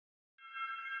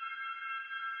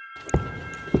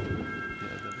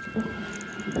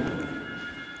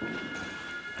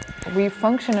We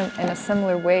function in a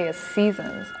similar way as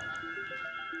seasons.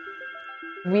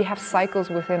 We have cycles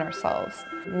within ourselves.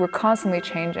 We're constantly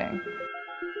changing.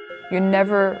 You're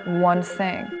never one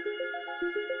thing.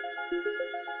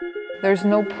 There's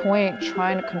no point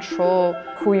trying to control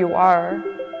who you are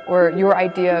or your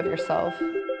idea of yourself,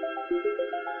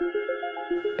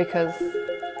 because,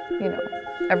 you know,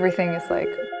 everything is like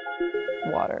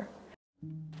water.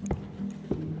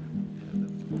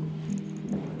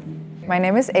 My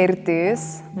name is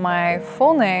Eirdís. My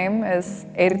full name is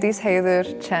Eirdís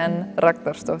Chen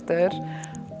Ragnarsdóttir,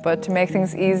 but to make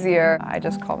things easier, I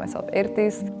just call myself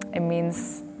Eirdís. It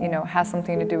means, you know, has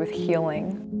something to do with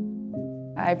healing.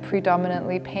 I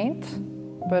predominantly paint,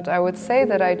 but I would say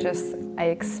that I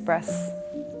express.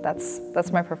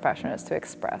 That's my profession, is to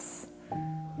express.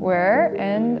 We're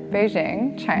in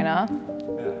Beijing, China,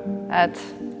 at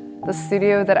the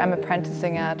studio that I'm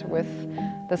apprenticing at with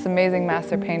this amazing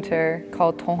master painter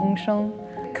called Tong Hong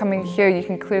Sheng. Coming here, you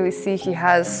can clearly see he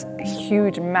has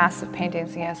huge, massive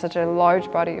paintings. He has such a large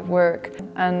body of work.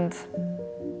 And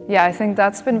yeah, I think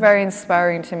that's been very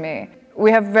inspiring to me.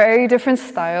 We have very different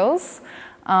styles,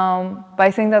 but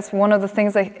I think that's one of the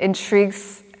things that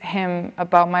intrigues him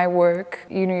about my work.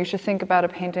 You know, you should think about a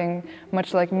painting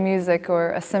much like music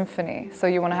or a symphony. So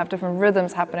you want to have different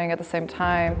rhythms happening at the same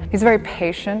time. He's very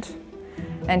patient,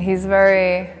 and he's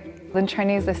very, in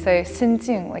Chinese they say 心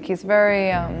静, like he's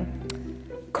very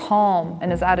calm in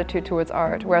his attitude towards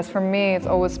art. Whereas for me, it's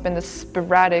always been this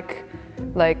sporadic,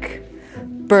 like,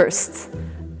 burst.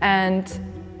 And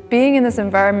being in this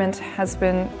environment has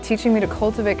been teaching me to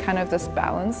cultivate kind of this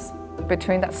balance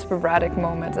between that sporadic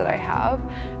moment that I have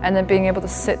and then being able to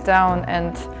sit down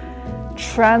and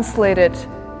translate it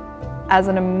as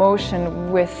an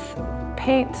emotion with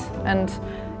paint. And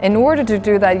in order to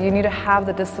do that, you need to have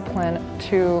the discipline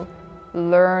to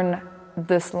learn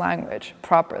this language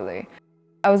properly.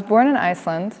 I was born in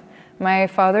Iceland. My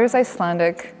father is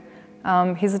Icelandic.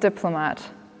 He's a diplomat.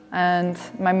 And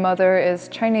my mother is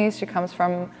Chinese. She comes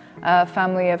from a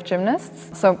family of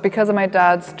gymnasts. So because of my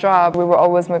dad's job, we were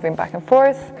always moving back and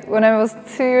forth. When I was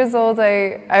 2 years old,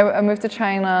 I moved to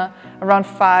China. Around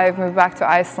 5, moved back to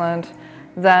Iceland.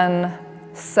 Then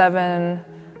 7,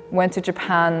 went to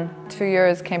Japan. 2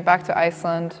 years, came back to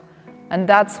Iceland. And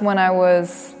that's when I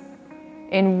was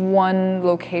in one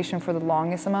location for the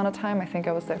longest amount of time. I think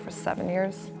I was there for 7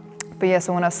 years. But yeah,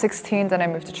 so when I was 16, then I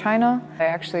moved to China. I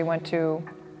actually went to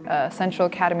Central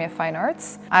Academy of Fine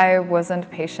Arts. I wasn't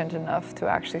patient enough to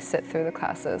actually sit through the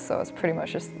classes, so it's pretty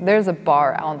much just, there's a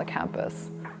bar on the campus.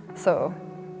 So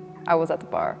I was at the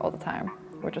bar all the time,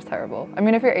 which is terrible. I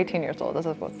mean, if you're 18 years old, this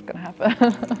is what's gonna happen.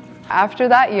 After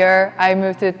that year, I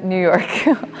moved to New York.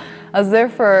 I was there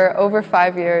for over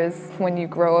 5 years. When you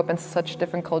grow up in such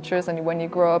different cultures and when you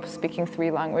grow up speaking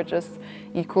 3 languages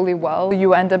equally well,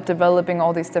 you end up developing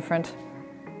all these different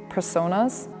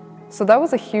personas. So that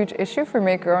was a huge issue for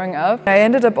me growing up. I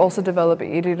ended up also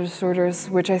developing eating disorders,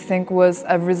 which I think was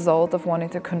a result of wanting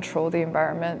to control the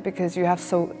environment because you have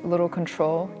so little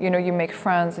control. You know, you make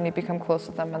friends and you become close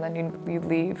with them and then you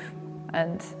leave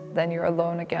and then you're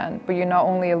alone again. But you're not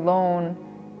only alone,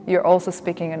 you're also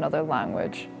speaking another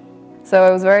language. So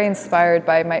I was very inspired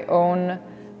by my own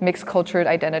mixed cultured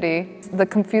identity, the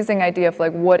confusing idea of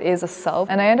like what is a self,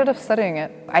 and I ended up studying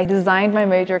it. I designed my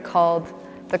major called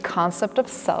The Concept of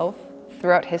Self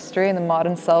Throughout History and the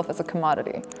Modern Self as a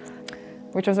Commodity,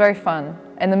 which was very fun.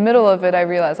 In the middle of it, I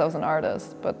realized I was an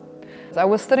artist, but I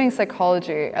was studying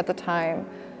psychology at the time,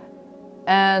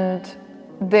 and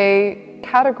they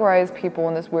categorize people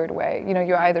in this weird way. You know,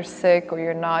 you're either sick or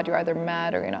you're not, you're either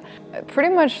mad or you're not.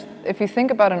 Pretty much, if you think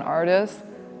about an artist,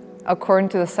 according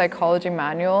to the psychology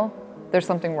manual, there's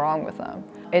something wrong with them.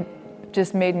 It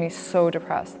just made me so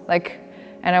depressed.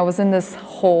 And I was in this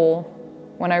hole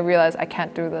when I realized I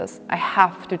can't do this. I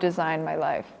have to design my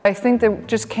life. I think there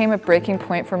just came a breaking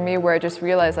point for me where I just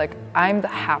realized like I'm the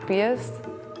happiest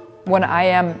when I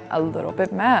am a little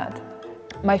bit mad.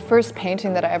 My first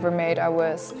painting that I ever made, I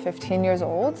was 15 years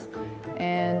old,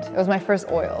 and it was my first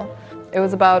oil. It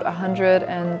was about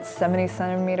 170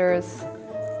 centimeters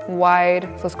wide,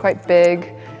 so it's quite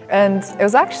big. And it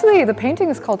was actually, the painting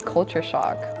is called Culture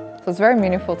Shock. So it's very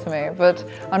meaningful to me. But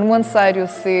on one side you'll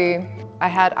see I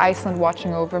had Iceland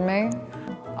watching over me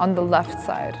on the left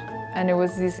side. And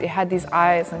it had these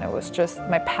eyes, and it was just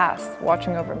my past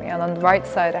watching over me. And on the right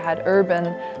side I had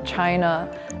urban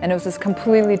China, and it was this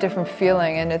completely different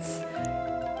feeling. And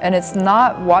it's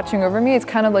not watching over me, it's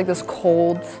kind of like this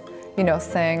cold, you know,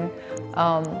 thing.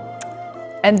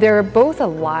 And they're both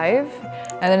alive.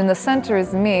 And then in the center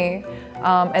is me,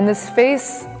 and this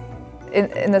face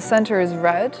in the center is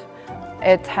red.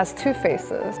 It has two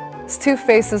faces. It's two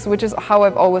faces, which is how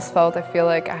I've always felt. I feel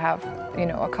like I have, you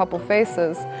know, a couple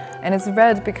faces. And it's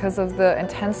red because of the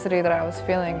intensity that I was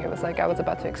feeling. It was like I was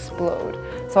about to explode.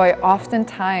 So I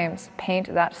oftentimes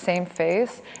paint that same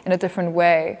face in a different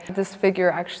way. This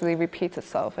figure actually repeats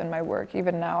itself in my work.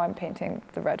 Even now I'm painting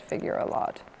the red figure a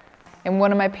lot. In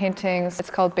one of my paintings, it's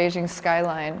called Beijing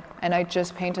Skyline, and I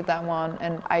just painted that one,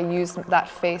 and I used that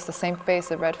face, the same face,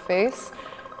 the red face,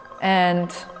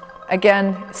 and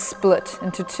again split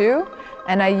into two,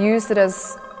 and I used it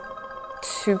as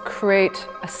to create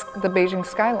the Beijing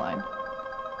skyline.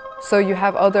 So you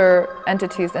have other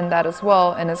entities in that as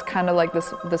well, and it's kind of like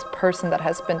this person that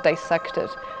has been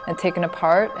dissected and taken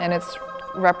apart, and it's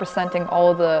representing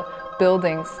all the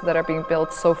buildings that are being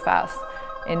built so fast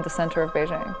in the center of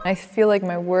Beijing. I feel like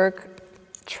my work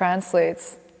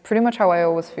translates pretty much how I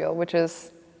always feel, which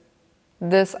is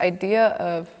this idea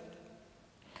of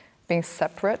being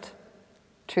separate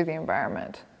to the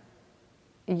environment,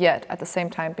 yet at the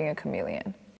same time being a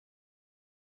chameleon.